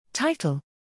Title: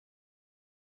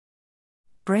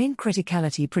 Brain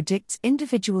criticality predicts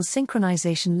individual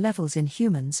synchronization levels in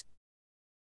humans.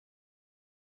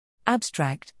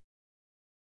 Abstract: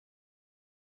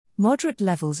 Moderate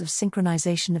levels of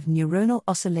synchronization of neuronal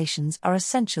oscillations are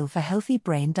essential for healthy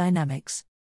brain dynamics.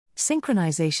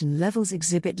 Synchronization levels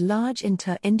exhibit large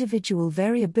inter-individual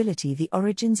variability, the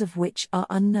origins of which are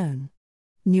unknown.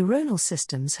 Neuronal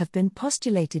systems have been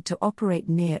postulated to operate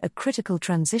near a critical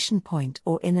transition point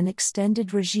or in an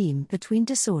extended regime between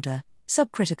disorder,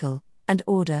 subcritical, and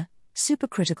order,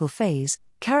 supercritical phase,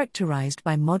 characterized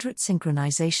by moderate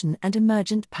synchronization and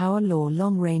emergent power law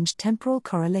long-range temporal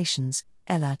correlations,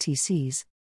 LRTCs.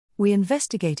 We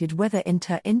investigated whether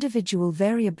inter-individual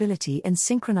variability in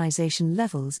synchronization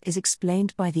levels is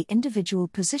explained by the individual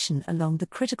position along the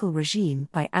critical regime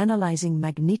by analyzing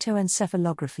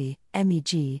magnetoencephalography,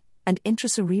 MEG, and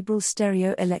intracerebral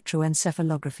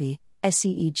stereoelectroencephalography,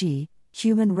 SEEG,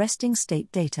 human resting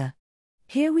state data.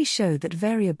 Here we show that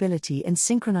variability in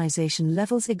synchronization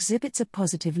levels exhibits a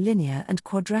positive linear and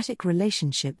quadratic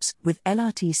relationships with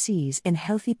LRTCs in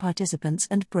healthy participants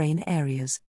and brain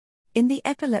areas. In the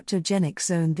epileptogenic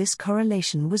zone, this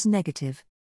correlation was negative.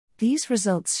 These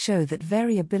results show that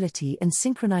variability in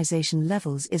synchronization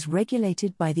levels is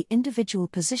regulated by the individual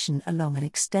position along an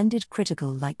extended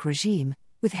critical-like regime,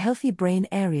 with healthy brain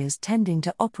areas tending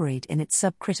to operate in its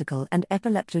subcritical and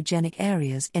epileptogenic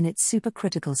areas in its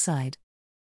supercritical side.